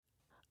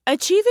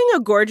Achieving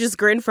a gorgeous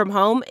grin from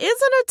home isn't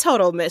a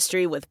total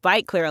mystery with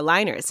Byte Clear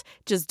aligners.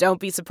 Just don't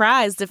be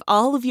surprised if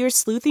all of your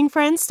sleuthing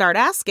friends start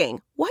asking,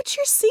 "What's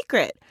your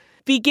secret?"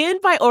 Begin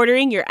by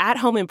ordering your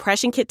at-home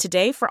impression kit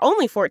today for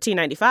only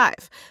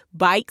 $14.95.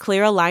 Byte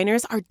Clear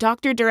aligners are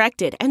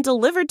doctor-directed and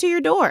delivered to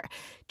your door.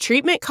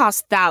 Treatment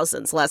costs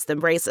thousands less than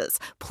braces.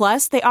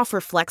 Plus, they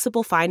offer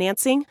flexible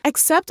financing,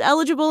 accept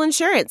eligible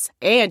insurance,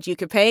 and you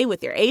can pay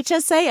with your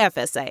HSA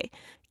FSA.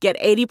 Get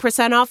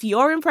 80% off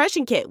your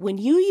impression kit when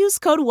you use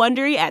code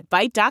WONDERY at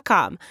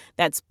Byte.com.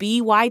 That's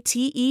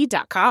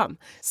BYTE.com.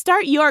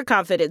 Start your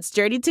confidence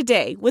journey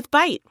today with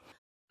Byte.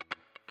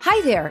 Hi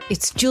there,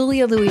 it's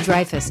Julia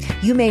Louis-Dreyfus.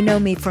 You may know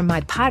me from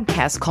my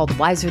podcast called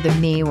Wiser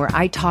Than Me, where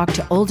I talk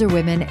to older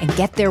women and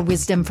get their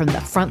wisdom from the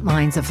front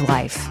lines of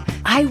life.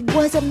 I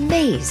was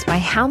amazed by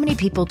how many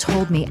people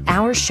told me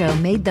our show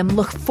made them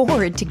look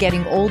forward to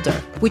getting older,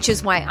 which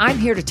is why I'm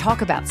here to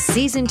talk about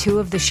season 2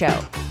 of the show.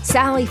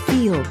 Sally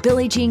Field,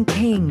 Billie Jean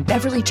King,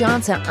 Beverly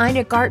Johnson,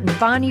 Ina Garten,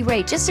 Bonnie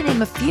Raitt, just to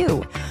name a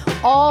few.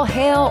 All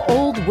hail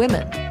old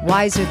women.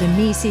 Wiser Than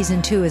Me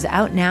season 2 is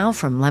out now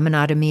from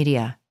Lemonada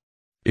Media.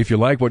 If you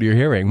like what you're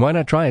hearing, why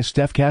not try a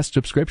StephCast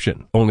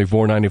subscription? Only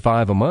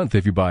 $4.95 a month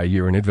if you buy a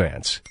year in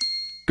advance.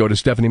 Go to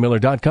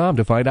StephanieMiller.com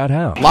to find out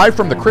how. Live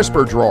from the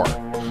crisper drawer.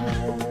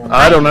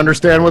 I don't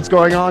understand what's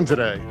going on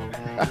today.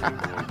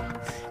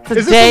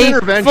 It's a day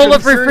full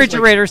of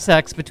refrigerator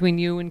sex between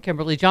you and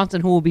Kimberly Johnson,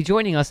 who will be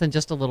joining us in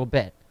just a little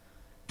bit.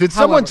 Did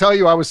someone tell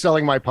you I was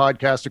selling my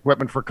podcast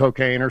equipment for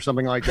cocaine or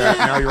something like that?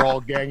 Now you're all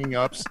ganging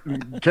up.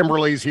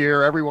 Kimberly's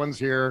here. Everyone's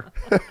here.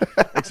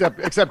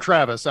 Except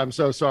Travis. I'm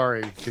so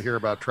sorry to hear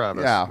about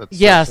Travis. Yeah. That's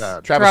yes. so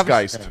sad. Travis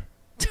Geist.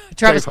 Yeah.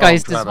 Travis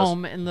Geist is Travis.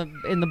 home in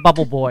the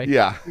bubble boy.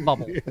 Yeah.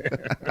 Bubble.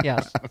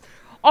 Yes.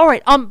 All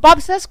right. Bob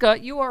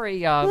Cesca, you are a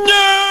Nerd!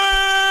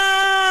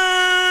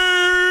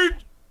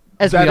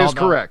 As That we all is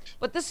know. correct.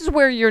 But this is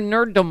where your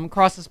nerddom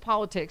crosses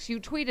politics.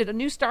 You tweeted a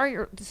new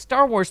Star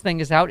Wars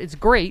thing is out. It's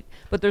great,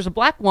 but there's a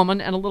black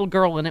woman and a little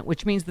girl in it,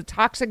 which means the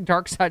toxic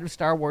dark side of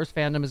Star Wars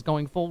fandom is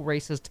going full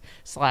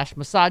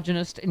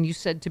racist/misogynist. And you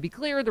said, to be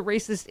clear, the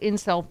racist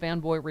incel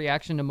fanboy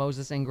reaction to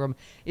Moses Ingram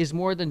is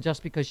more than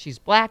just because she's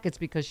black. It's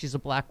because she's a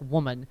black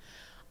woman.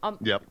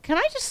 Yep. Can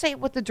I just say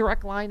what the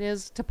direct line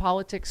is to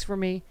politics for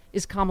me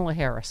is Kamala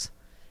Harris.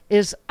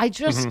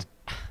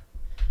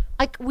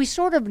 Like, we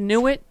sort of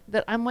knew it,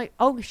 that I'm like,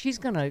 oh, she's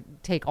going to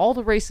take all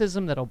the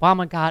racism that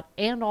Obama got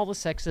and all the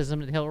sexism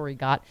that Hillary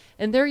got,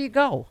 and there you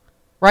go,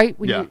 right?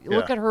 When you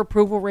look at her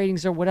approval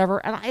ratings or whatever,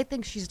 and I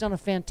think she's done a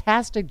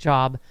fantastic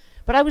job.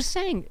 But I was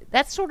saying,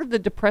 that's sort of the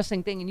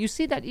depressing thing, and you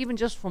see that even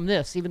just from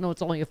this, even though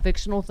it's only a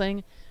fictional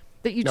thing,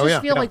 that you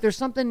just feel like there's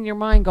something in your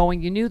mind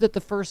going, you knew that the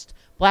first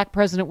black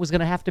president was going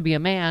to have to be a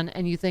man,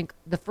 and you think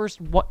the first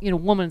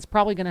woman is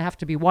probably going to have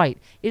to be white.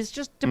 It's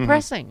just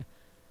depressing.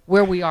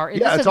 Where we are.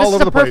 Yeah, this all is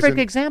over a the place. perfect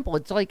example.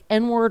 It's like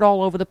N-word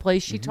all over the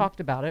place. She talked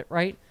about it,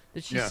 right?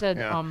 That she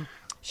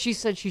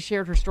said she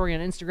shared her story on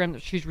Instagram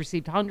that she's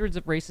received hundreds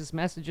of racist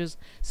messages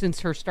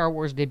since her Star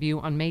Wars debut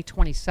on May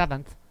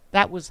 27th.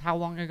 That was how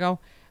long ago?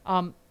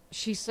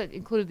 She said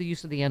included the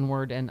use of the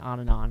N-word and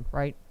on,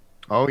 right?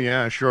 Oh,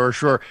 yeah, sure.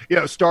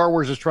 Yeah, Star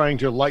Wars is trying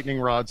to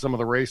lightning rod some of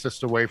the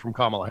racists away from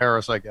Kamala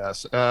Harris, I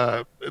guess,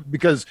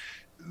 because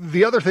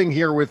the other thing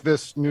here with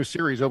this new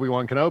series,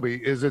 Obi-Wan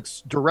Kenobi, is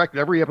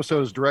every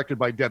episode is directed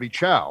by Debbie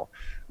Chow,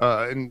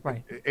 an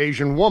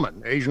Asian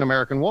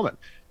American woman.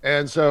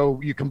 And so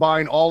you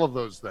combine all of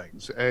those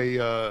things,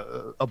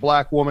 a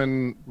black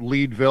woman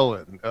lead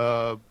villain,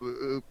 a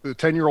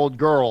 10-year-old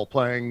girl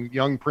playing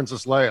young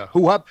Princess Leia,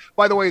 who,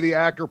 by the way, the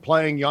actor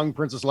playing young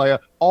Princess Leia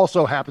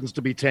also happens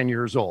to be 10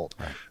 years old.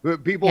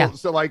 People,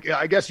 so like,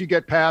 I guess you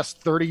get past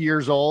 30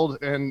 years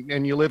old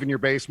and you live in your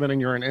basement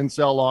and you're an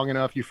incel long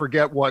enough, you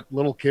forget what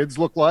little kids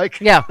look like.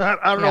 Yeah.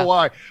 I don't know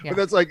why, but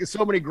that's like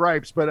so many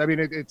gripes. But I mean,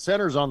 it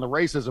centers on the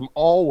racism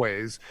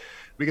always.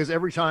 Because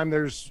every time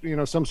there's,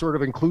 some sort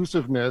of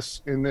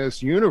inclusiveness in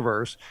this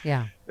universe,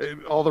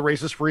 all the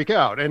racists freak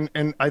out.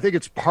 And I think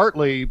it's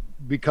partly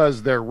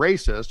because they're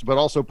racist, but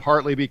also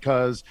partly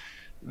because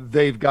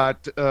they've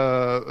got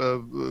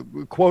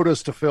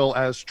quotas to fill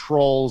as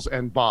trolls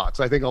and bots.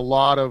 I think a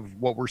lot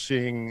of what we're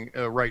seeing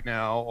right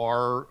now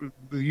are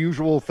the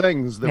usual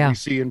things that we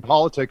see in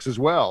politics as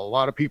well. A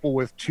lot of people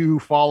with 2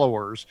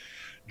 followers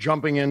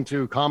jumping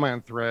into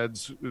comment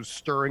threads,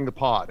 stirring the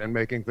pot and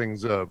making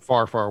things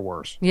far, far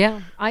worse.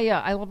 Yeah,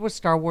 I love what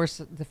Star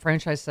Wars, the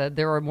franchise, said.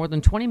 There are more than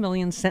 20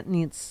 million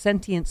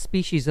sentient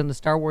species in the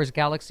Star Wars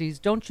galaxies.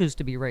 Don't choose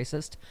to be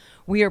racist.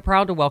 We are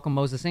proud to welcome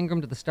Moses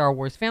Ingram to the Star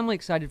Wars family,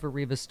 excited for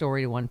Reva's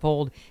story to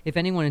unfold. If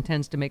anyone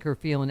intends to make her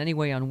feel in any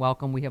way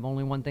unwelcome, we have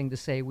only one thing to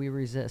say: we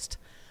resist.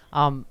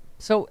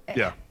 Between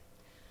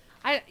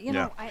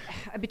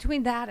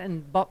that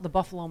and the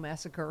Buffalo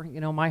Massacre,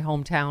 my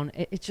hometown,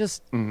 it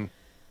just...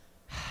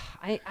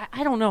 I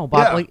don't know,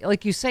 Bob. Yeah.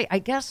 Like you say, I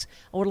guess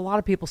what a lot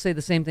of people say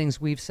the same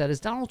things we've said is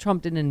Donald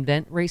Trump didn't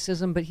invent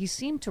racism, but he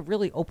seemed to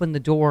really open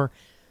the door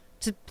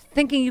to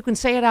thinking you can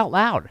say it out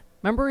loud.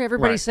 Remember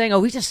everybody saying,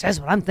 oh, he just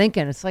says what I'm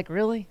thinking. It's like,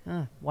 really?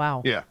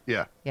 Wow. Yeah.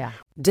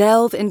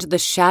 Delve into the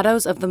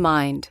shadows of the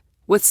mind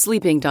with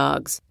Sleeping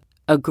Dogs,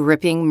 a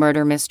gripping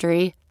murder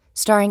mystery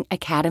starring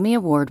Academy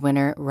Award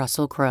winner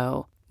Russell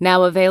Crowe.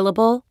 Now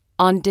available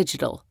on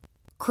digital.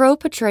 Crowe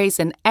portrays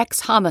an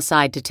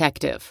ex-homicide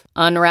detective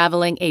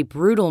unraveling a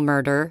brutal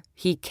murder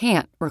he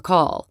can't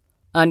recall.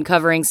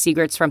 Uncovering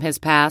secrets from his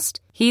past,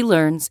 he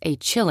learns a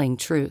chilling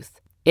truth.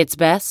 It's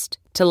best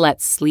to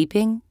let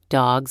sleeping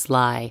dogs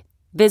lie.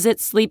 Visit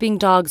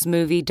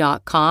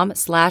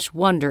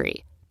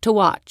sleepingdogsmovie.com/Wondery to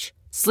watch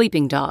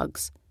Sleeping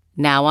Dogs,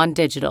 now on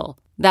digital.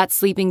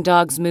 That's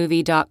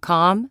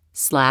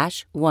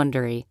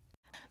sleepingdogsmovie.com/Wondery.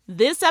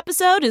 This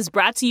episode is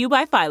brought to you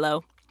by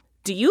Philo.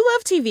 Do you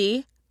love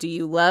TV? Do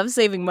you love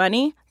saving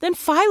money? Then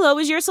Philo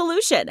is your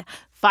solution.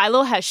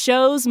 Philo has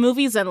shows,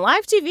 movies, and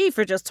live TV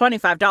for just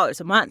 $25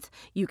 a month.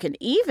 You can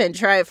even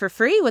try it for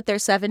free with their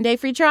 7-day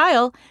free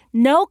trial.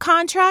 No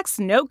contracts,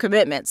 no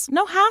commitments,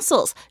 no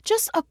hassles.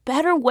 Just a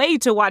better way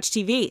to watch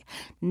TV.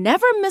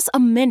 Never miss a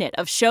minute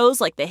of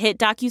shows like the hit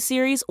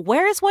docuseries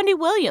Where is Wendy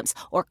Williams?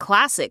 Or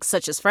classics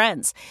such as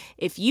Friends.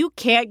 If you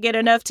can't get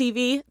enough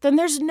TV, then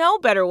there's no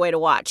better way to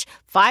watch.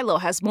 Philo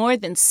has more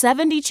than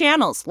 70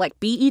 channels like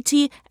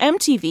BET,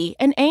 MTV,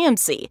 and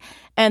AMC.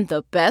 And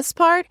the best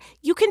part?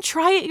 You can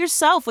try it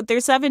yourself with their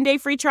 7-day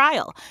free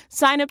trial.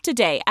 Sign up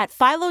today at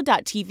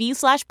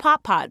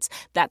philo.tv/poppods.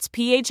 That's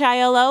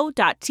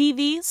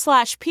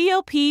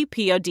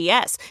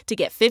philo.tv/POPPODS to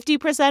get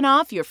 50%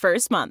 off your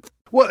first month.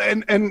 Well,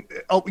 and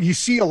you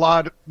see a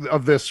lot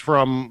of this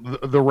from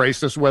the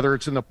racists, whether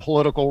it's in the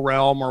political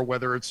realm or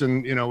whether it's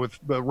in, with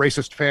the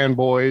racist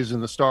fanboys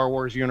in the Star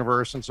Wars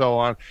universe and so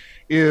on,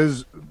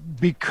 is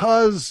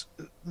because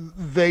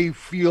they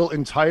feel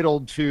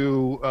entitled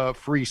to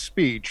free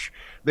speech.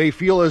 They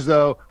feel as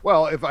though,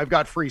 well, if I've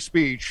got free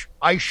speech,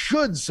 I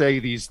should say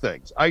these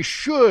things. I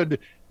should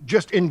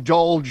just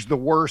indulge the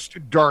worst,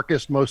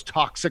 darkest, most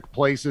toxic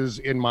places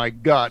in my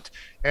gut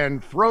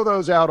and throw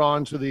those out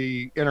onto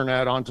the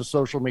internet, onto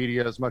social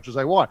media as much as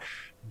I want.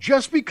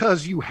 Just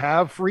because you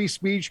have free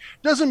speech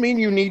doesn't mean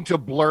you need to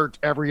blurt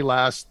every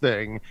last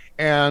thing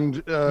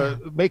and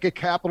make a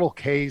capital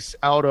case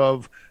out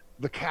of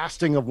the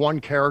casting of one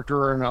character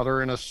or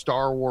another in a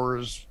Star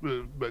Wars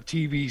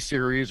TV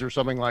series or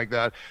something like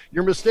that.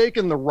 You're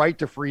mistaking the right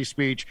to free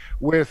speech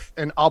with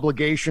an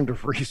obligation to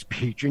free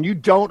speech, and you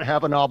don't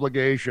have an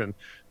obligation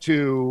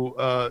to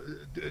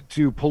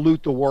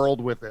pollute the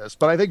world with this.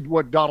 But I think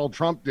what Donald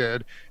Trump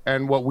did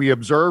and what we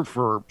observed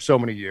for so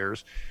many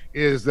years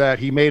is that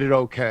he made it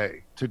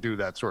okay to do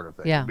that sort of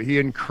thing. Yeah. He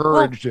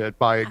encouraged it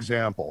by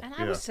example. And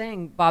I was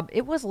saying, Bob,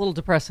 it was a little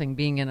depressing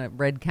being in a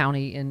red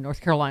county in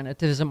North Carolina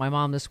to visit my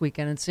mom this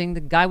weekend and seeing the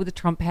guy with the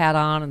Trump hat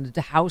on and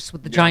the house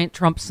with the giant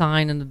Trump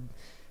sign and the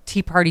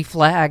Tea Party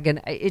flag.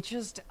 And it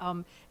just,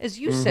 as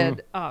you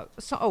said,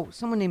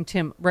 someone named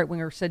Tim,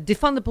 right-winger, said,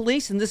 defund the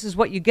police and this is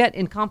what you get,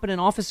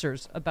 incompetent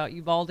officers, about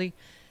Uvalde.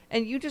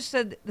 And you just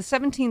said the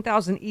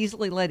 17,000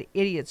 easily led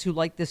idiots who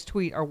like this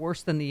tweet are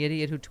worse than the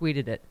idiot who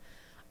tweeted it.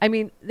 I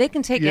mean, they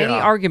can take any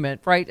argument,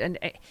 right? And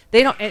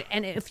they don't.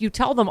 And if you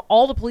tell them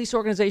all the police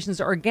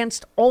organizations are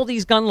against all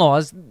these gun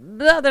laws,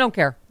 they don't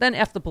care. Then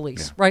F the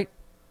police, right?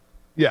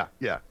 Yeah.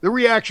 The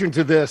reaction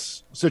to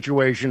this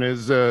situation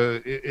is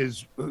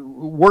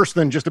worse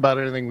than just about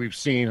anything we've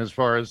seen as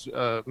far as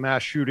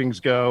mass shootings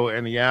go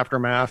and the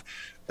aftermath.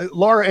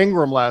 Laura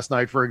Ingraham last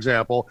night, for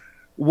example,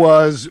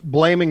 was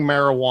blaming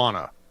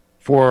marijuana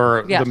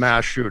for the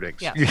mass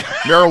shootings. Yes.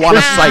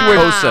 Marijuana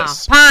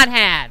psychosis.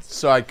 Potheads.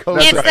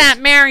 Psychosis. It's that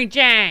Mary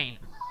Jane.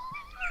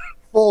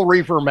 Full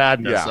reefer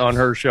madness on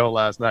her show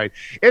last night.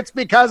 It's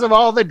because of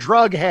all the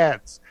drug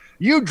heads.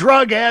 You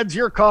drug heads,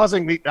 you're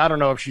causing me. I don't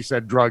know if she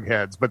said drug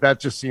heads, but that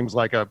just seems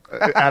like a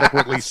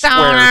adequately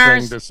square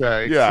thing to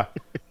say. Yeah.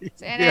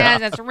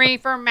 It's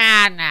reefer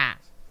madness.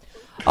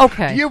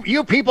 Okay.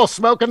 You people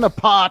smoking the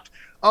pot.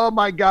 Oh,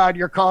 my God,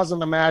 you're causing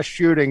the mass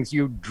shootings,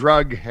 you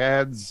drug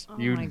heads,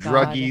 you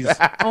druggies.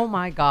 Oh,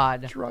 my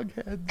God. Drug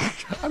heads.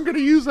 I'm going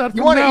to use that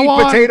You want to eat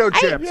potato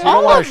chips.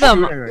 All of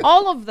them.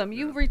 All of them.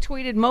 You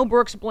retweeted Mo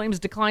Brooks blames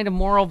decline of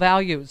moral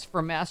values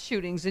for mass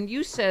shootings. And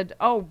you said,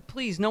 oh,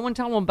 please, no one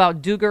tell them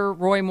about Duger,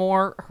 Roy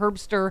Moore,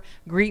 Herbster,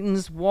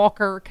 Greetens,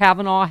 Walker,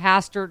 Kavanaugh,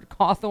 Hastert,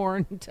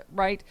 Cawthorn,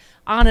 right?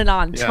 On and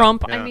on. Yeah,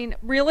 Trump. yeah. I mean,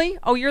 really?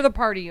 Oh, you're the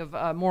party of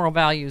moral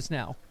values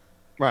now.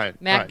 Right.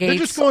 Matt Gaetz. They're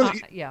just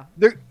going,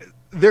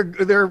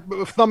 They're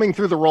thumbing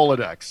through the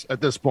Rolodex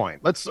at this point.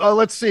 Let's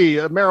see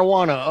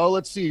marijuana. Oh,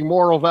 let's see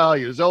moral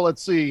values. Oh,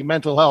 let's see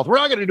mental health. We're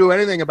not going to do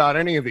anything about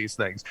any of these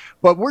things,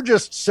 but we're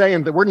just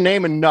saying that we're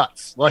naming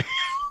nuts, like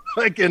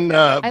in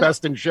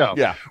Best in Show.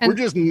 Yeah, we're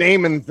just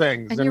naming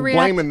things and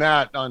blaming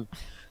that on.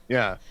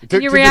 Yeah, to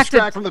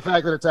distract from the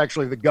fact that it's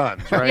actually the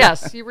guns, right?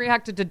 Yes, he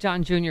reacted to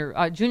John Jr.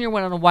 Jr.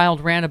 went on a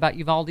wild rant about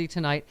Uvalde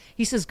tonight.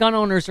 He says gun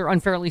owners are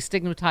unfairly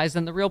stigmatized,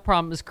 and the real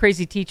problem is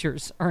crazy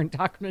teachers are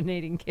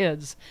indoctrinating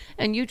kids.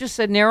 And you just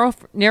said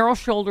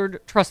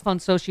narrow-shouldered trust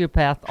fund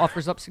sociopath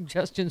offers up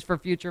suggestions for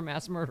future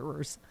mass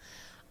murderers.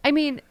 I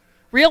mean,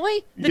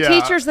 really? The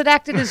teachers that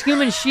acted as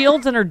human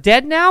shields and are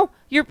dead now?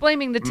 You're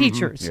blaming the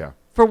teachers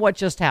for what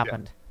just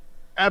happened.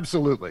 Yeah.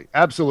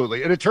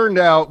 Absolutely. And it turned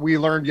out, we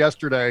learned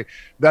yesterday,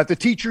 that the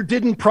teacher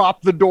didn't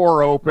prop the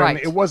door open. Right.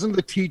 It wasn't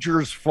the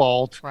teacher's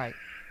fault. Right.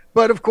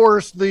 But of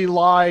course, the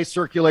lie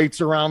circulates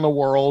around the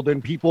world,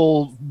 and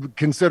people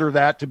consider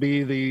that to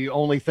be the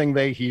only thing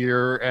they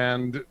hear,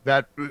 and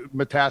that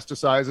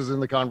metastasizes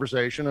in the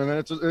conversation, and then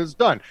it's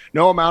done.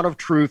 No amount of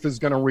truth is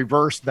going to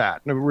reverse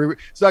that.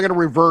 It's not going to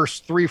reverse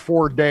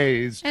 3-4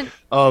 days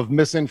of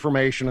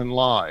misinformation and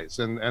lies,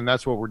 and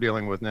that's what we're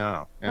dealing with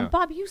now. Yeah. And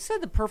Bob, you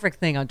said the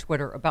perfect thing on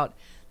Twitter about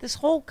this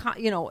whole,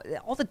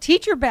 all the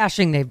teacher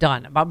bashing they've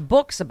done about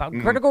books, about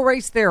critical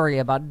race theory,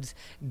 about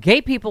gay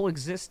people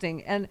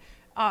existing, and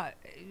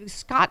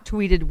Scott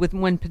tweeted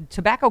when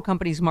tobacco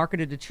companies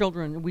marketed to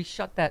children, we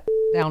shut that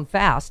down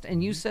fast.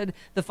 And you said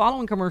the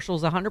following commercial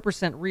is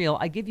 100% real.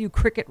 I give you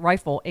Cricket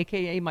Rifle,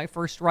 a.k.a. my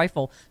first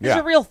rifle. This is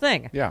a real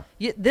thing. Yeah.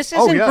 This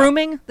isn't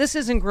grooming. This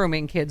isn't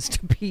grooming kids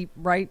to be,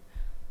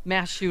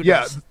 mass shooters.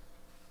 Yeah.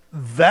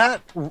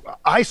 That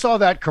I saw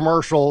that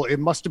commercial. It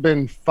must have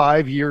been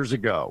 5 years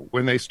ago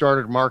when they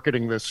started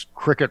marketing this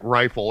Cricket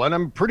rifle, and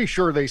I'm pretty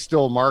sure they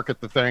still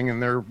market the thing.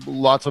 And there are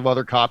lots of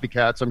other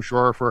copycats, I'm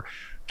sure, for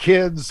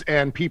kids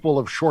and people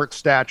of short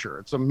stature.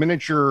 It's a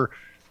miniature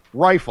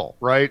rifle,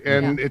 right?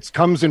 And it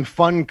comes in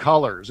fun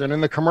colors. And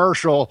in the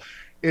commercial,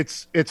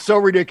 it's so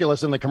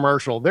ridiculous. In the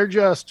commercial, they're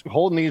just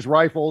holding these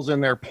rifles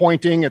and they're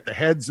pointing at the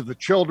heads of the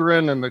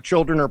children, and the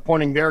children are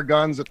pointing their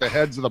guns at the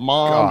heads of the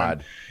mom.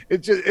 God.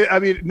 It's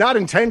just, not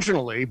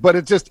intentionally, but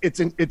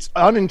it's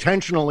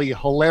unintentionally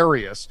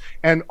hilarious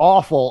and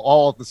awful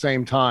all at the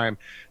same time.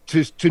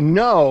 To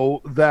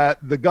know that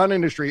the gun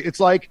industry, it's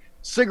like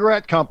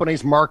cigarette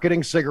companies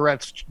marketing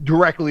cigarettes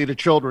directly to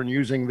children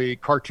using the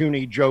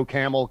cartoony Joe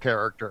Camel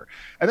character.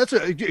 And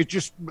it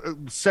just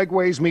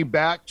segues me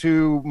back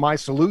to my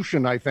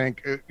solution. I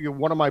think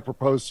one of my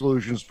proposed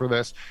solutions for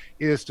this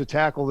is to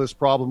tackle this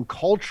problem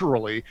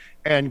culturally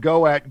and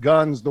go at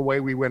guns the way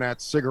we went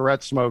at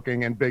cigarette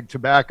smoking and big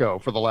tobacco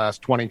for the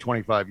last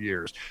 20-25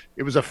 years.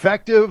 It was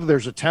effective.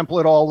 There's a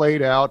template all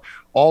laid out.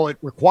 All it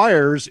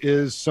requires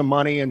is some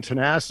money and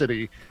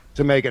tenacity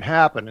to make it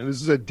happen. And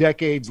this is a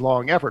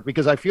decades-long effort,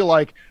 because I feel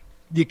like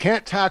you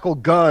can't tackle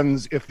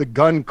guns if the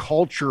gun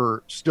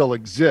culture still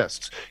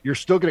exists. You're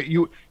still going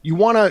to, you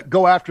want to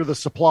go after the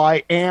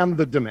supply and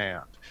the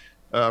demand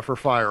for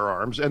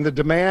firearms. And the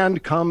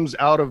demand comes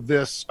out of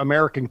this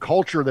American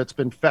culture that's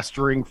been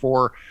festering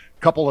for a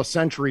couple of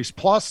centuries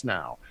plus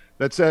now,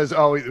 that says,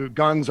 oh,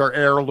 guns are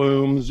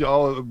heirlooms,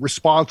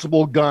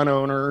 responsible gun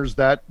owners,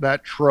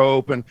 that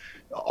trope, and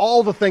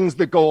all the things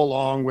that go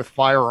along with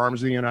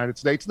firearms in the United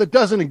States that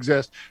doesn't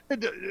exist.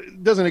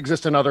 It doesn't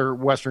exist in other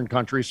Western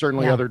countries,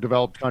 certainly other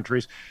developed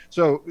countries.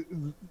 So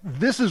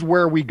this is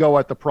where we go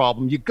at the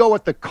problem. You go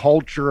at the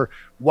culture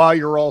while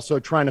you're also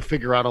trying to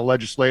figure out a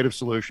legislative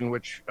solution,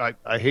 which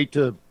I hate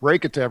to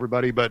break it to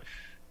everybody, but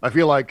I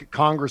feel like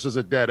Congress is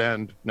a dead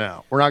end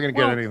now. We're not going to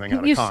get anything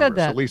out of Congress,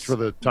 at least for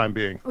the time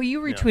being. Well,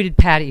 you retweeted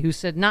Patty, who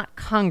said, not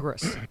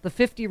Congress, the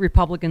 50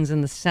 Republicans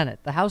in the Senate.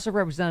 The House of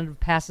Representatives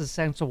passes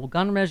sensible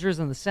gun measures,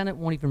 and the Senate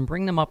won't even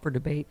bring them up for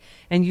debate.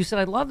 And you said,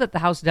 I love that the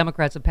House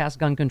Democrats have passed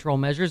gun control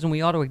measures, and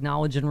we ought to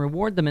acknowledge and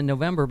reward them in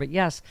November. But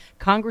yes,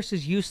 Congress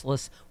is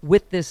useless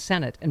with this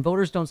Senate, and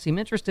voters don't seem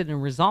interested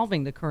in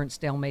resolving the current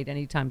stalemate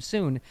anytime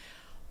soon.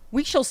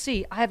 We shall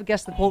see. I have a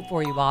guest quote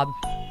for you, Bob,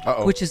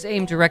 which is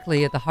aimed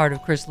directly at the heart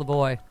of Chris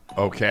Lavoie.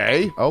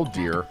 Okay. Oh,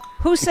 dear.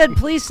 Who said,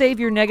 please save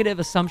your negative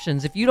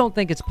assumptions. If you don't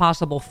think it's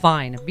possible,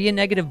 fine. Be a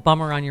negative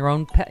bummer on your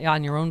own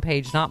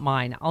page, not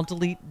mine. I'll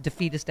delete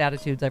defeatist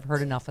attitudes. I've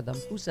heard enough of them.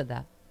 Who said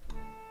that?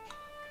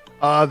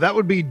 That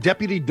would be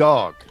Deputy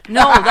Dog.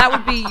 No, that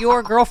would be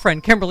your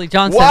girlfriend, Kimberly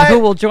Johnson, who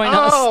will join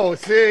us. Oh,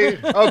 see?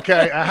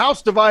 Okay. A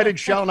house divided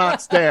shall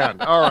not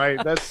stand. All right.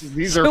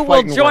 These are who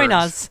fighting will join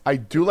words. us. I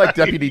do like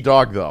Deputy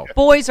Dog, though.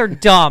 Boys are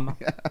dumb.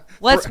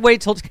 Let's wait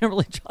till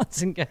Kimberly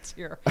Johnson gets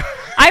here.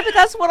 But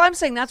that's what I'm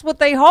saying. That's what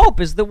they hope,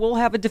 is that we'll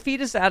have a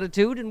defeatist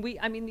attitude. And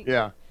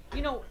yeah.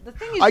 You know, the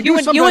thing is,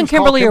 you and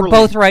Kimberly are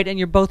both right, and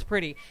you're both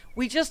pretty.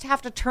 We just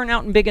have to turn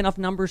out in big enough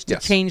numbers to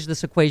change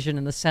this equation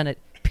in the Senate,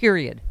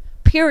 period.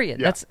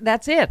 Yeah.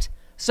 That's it.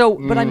 So,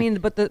 but I mean,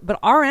 but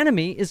our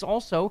enemy is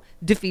also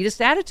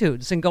defeatist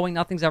attitudes and going,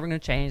 nothing's ever going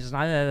to change. It's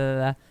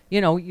not,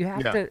 you know, you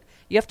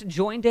have to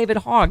join David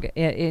Hogg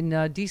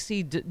in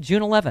D.C.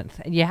 June 11th,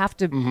 and you have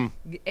to.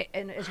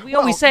 And as we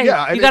always say,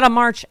 you got to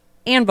march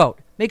and vote.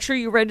 Make sure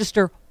you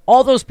register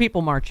all those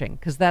people marching,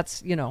 because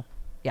that's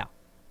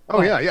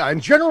Oh, yeah.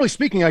 And generally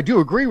speaking, I do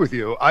agree with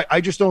you. I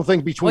just don't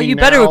think between. Well, you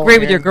better agree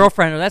with your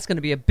girlfriend, or that's going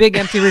to be a big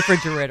empty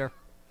refrigerator.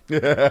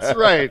 That's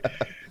right.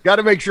 Got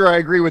to make sure I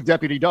agree with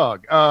Deputy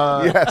Dog.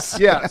 Yes.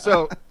 Yeah.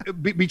 So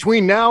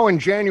between now and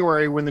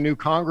January, when the new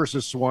Congress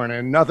is sworn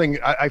in,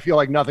 I feel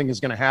like nothing is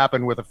going to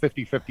happen with a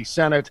 50-50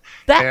 Senate.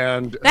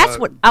 That's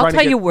what I'll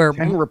tell you. Where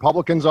 10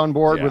 Republicans on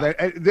board with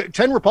it.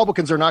 10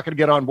 Republicans are not going to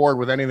get on board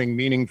with anything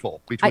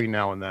meaningful between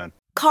now and then.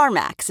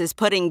 CarMax is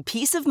putting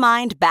peace of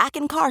mind back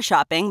in car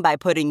shopping by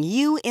putting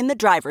you in the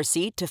driver's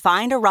seat to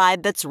find a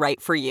ride that's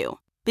right for you.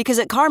 Because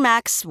at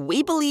CarMax,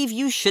 we believe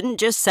you shouldn't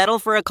just settle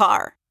for a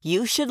car.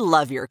 You should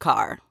love your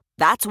car.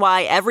 That's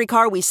why every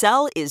car we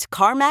sell is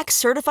CarMax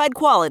certified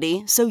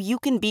quality, so you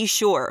can be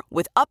sure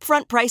with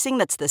upfront pricing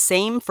that's the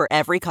same for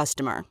every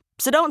customer.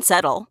 So don't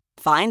settle.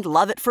 Find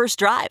love at first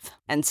drive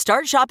and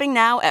start shopping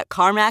now at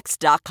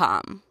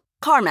CarMax.com.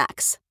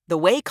 CarMax, the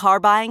way car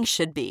buying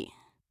should be.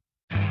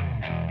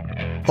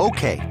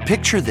 Okay,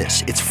 picture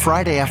this. It's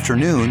Friday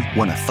afternoon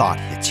when a thought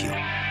hits you.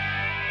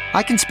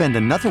 I can spend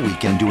another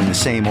weekend doing the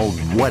same old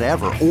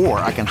whatever, or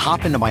I can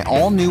hop into my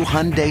all-new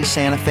Hyundai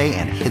Santa Fe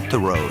and hit the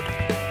road.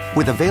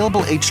 With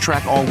available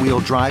H-Track all-wheel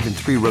drive and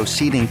 3-row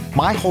seating,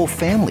 my whole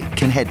family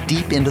can head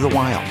deep into the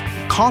wild.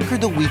 Conquer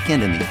the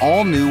weekend in the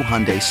all-new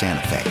Hyundai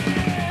Santa Fe.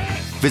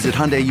 Visit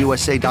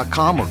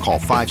HyundaiUSA.com or call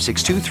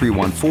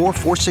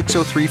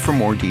 562-314-4603 for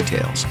more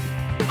details.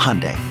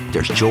 Hyundai,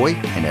 there's joy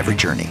in every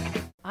journey.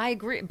 I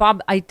agree,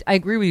 Bob. I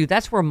agree with you.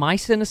 That's where my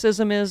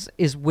cynicism is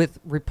with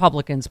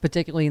Republicans,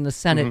 particularly in the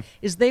Senate,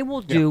 is they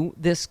will do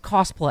this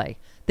cosplay.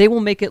 They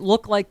will make it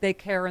look like they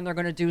care and they're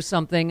going to do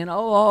something, and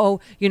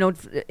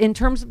in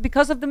terms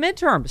because of the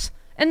midterms,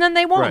 and then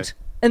they won't, right.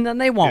 And then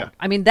they won't. Yeah.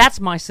 I mean, that's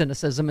my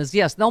cynicism. Is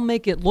yes, they'll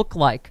make it look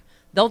like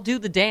they'll do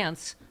the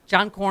dance.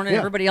 John Cornyn and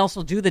everybody else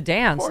will do the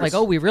dance, like,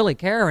 oh, we really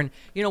care, and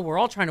we're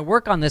all trying to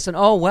work on this, and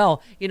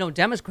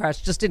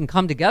Democrats just didn't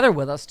come together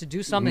with us to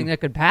do something that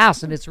could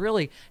pass, and it's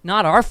really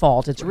not our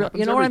fault. It's real.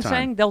 You know what I'm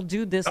saying? They'll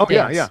do this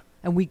dance,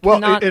 and we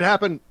cannot. It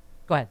happened.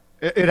 Go ahead.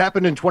 It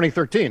happened in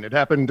 2013. It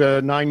happened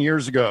 9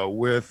 years ago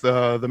with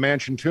the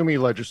Manchin-Toomey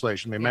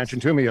legislation, the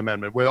Manchin-Toomey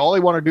amendment, where all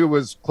they want to do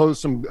was close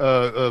some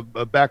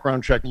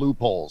background check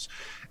loopholes.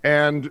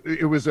 And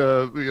it was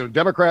a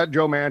Democrat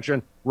Joe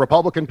Manchin,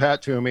 Republican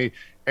Pat Toomey,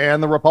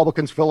 and the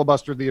Republicans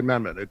filibustered the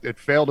amendment. It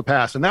failed to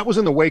pass. And that was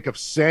in the wake of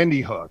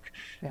Sandy Hook,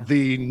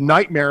 the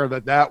nightmare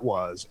that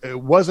was.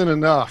 It wasn't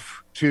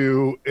enough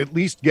to at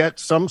least get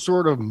some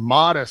sort of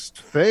modest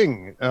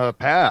thing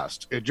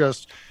passed. It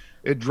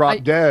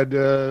dropped dead,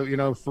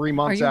 3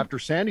 months after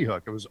Sandy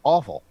Hook. It was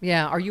awful.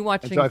 Yeah. Are you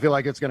watching? And so I feel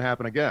like it's going to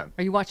happen again.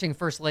 Are you watching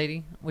First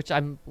Lady, which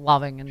I'm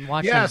loving and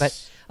watching?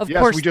 Yes. But of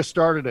course, we just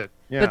started it.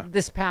 Yeah. But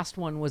this past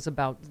one was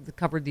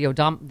covered the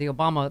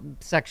Obama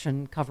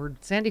section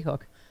covered Sandy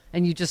Hook,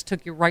 and you just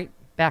took you right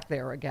back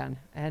there again.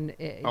 And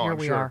here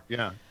we are.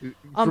 Yeah.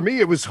 For me,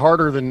 it was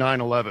harder than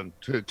 9/11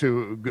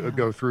 to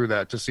go through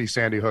that, to see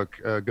Sandy Hook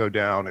go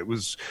down. It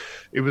was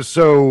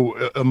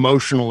so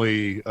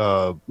emotionally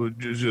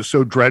just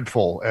so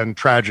dreadful and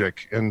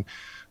tragic and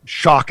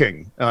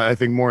shocking, I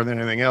think, more than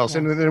anything else.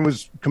 And then it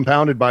was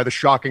compounded by the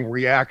shocking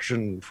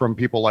reaction from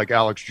people like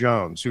Alex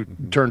Jones, who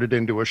turned it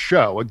into a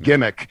show, a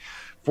gimmick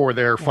for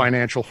their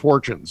financial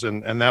fortunes.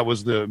 And that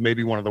was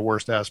maybe one of the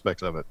worst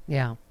aspects of it.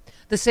 Yeah.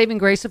 The saving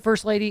grace of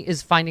First Lady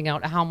is finding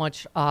out how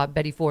much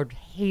Betty Ford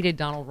hated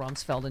Donald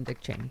Rumsfeld and Dick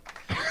Cheney.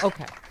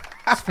 Okay.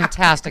 It's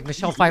fantastic.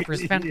 Michelle Pfeiffer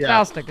is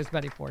fantastic as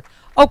Betty Ford.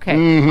 Okay.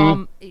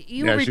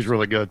 She's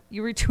really good.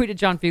 You retweeted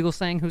John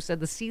Fugelsang, who said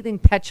the seething,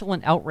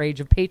 petulant outrage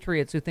of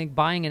patriots who think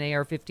buying an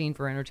AR-15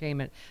 for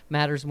entertainment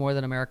matters more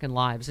than American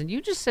lives. And you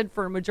just said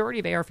for a majority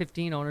of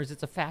AR-15 owners,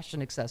 it's a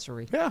fashion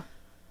accessory. Yeah.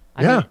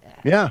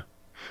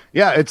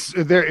 Yeah,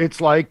 it's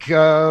like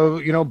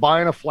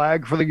buying a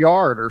flag for the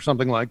yard or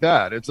something like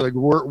that. It's like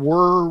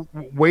we're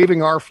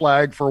waving our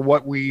flag for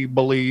what we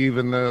believe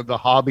in, the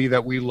hobby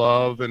that we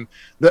love, and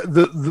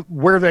the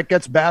where that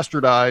gets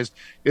bastardized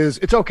is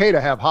it's okay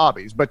to have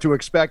hobbies, but to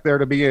expect there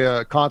to be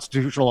a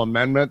constitutional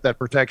amendment that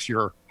protects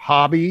your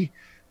hobby,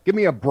 give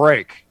me a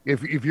break.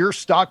 If you're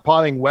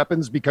stockpiling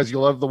weapons because you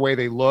love the way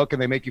they look and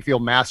they make you feel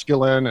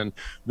masculine and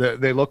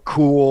they look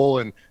cool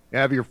and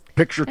have your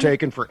picture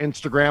taken for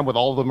Instagram with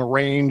all of them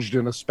arranged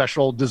in a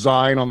special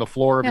design on the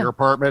floor of your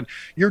apartment,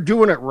 you're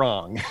doing it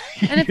wrong.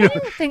 And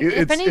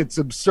it's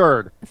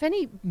absurd. If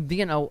any,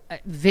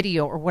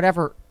 video or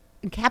whatever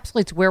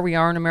encapsulates where we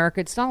are in America,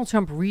 it's Donald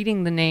Trump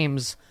reading the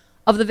names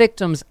of the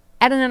victims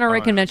at an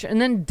NRA convention and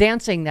then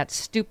dancing that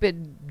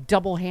stupid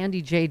double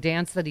handy J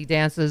dance that he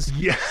dances.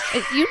 Yeah.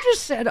 You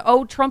just said,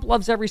 Trump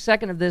loves every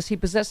second of this. He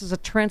possesses a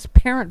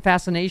transparent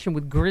fascination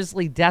with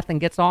grisly death and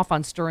gets off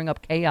on stirring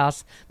up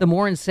chaos. The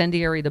more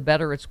incendiary, the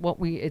better. It's what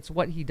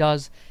he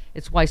does.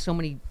 It's why so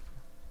many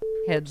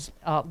heads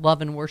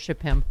love and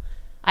worship him.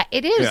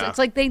 It is. Yeah. It's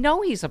like they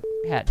know he's a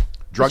head.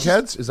 Drug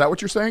heads? Is that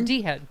what you're saying?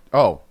 D-head.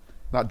 Oh.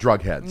 Not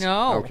drug heads.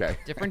 No. Okay.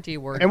 Different D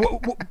word. And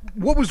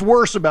what was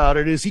worse about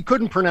it is he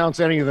couldn't pronounce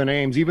any of the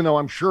names, even though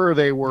I'm sure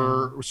they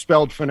were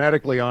spelled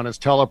phonetically on his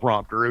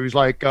teleprompter. It was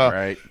like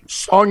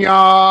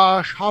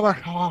Sonia,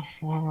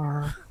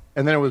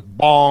 and then it was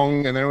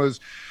Bong, and then it was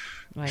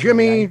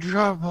Jimmy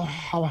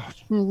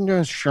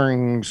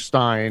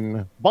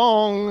Schringstein,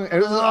 Bong. And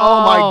it was,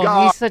 oh my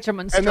God! He's such a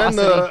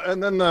monstrosity.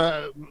 And then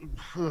the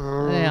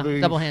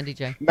double handy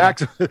J.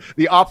 Max,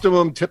 the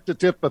optimum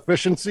tip-to-tip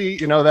efficiency.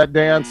 That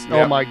dance. Yep.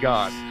 Oh my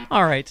God!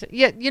 All right.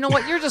 Yeah. You know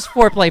what? You're just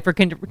foreplay for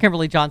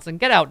Kimberly Johnson.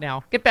 Get out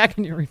now. Get back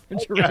in your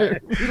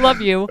refrigerator. Okay. We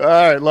love you. All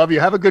right. Love you.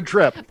 Have a good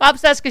trip. Bob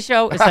Cesca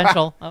Show,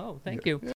 Essential. Oh, thank you.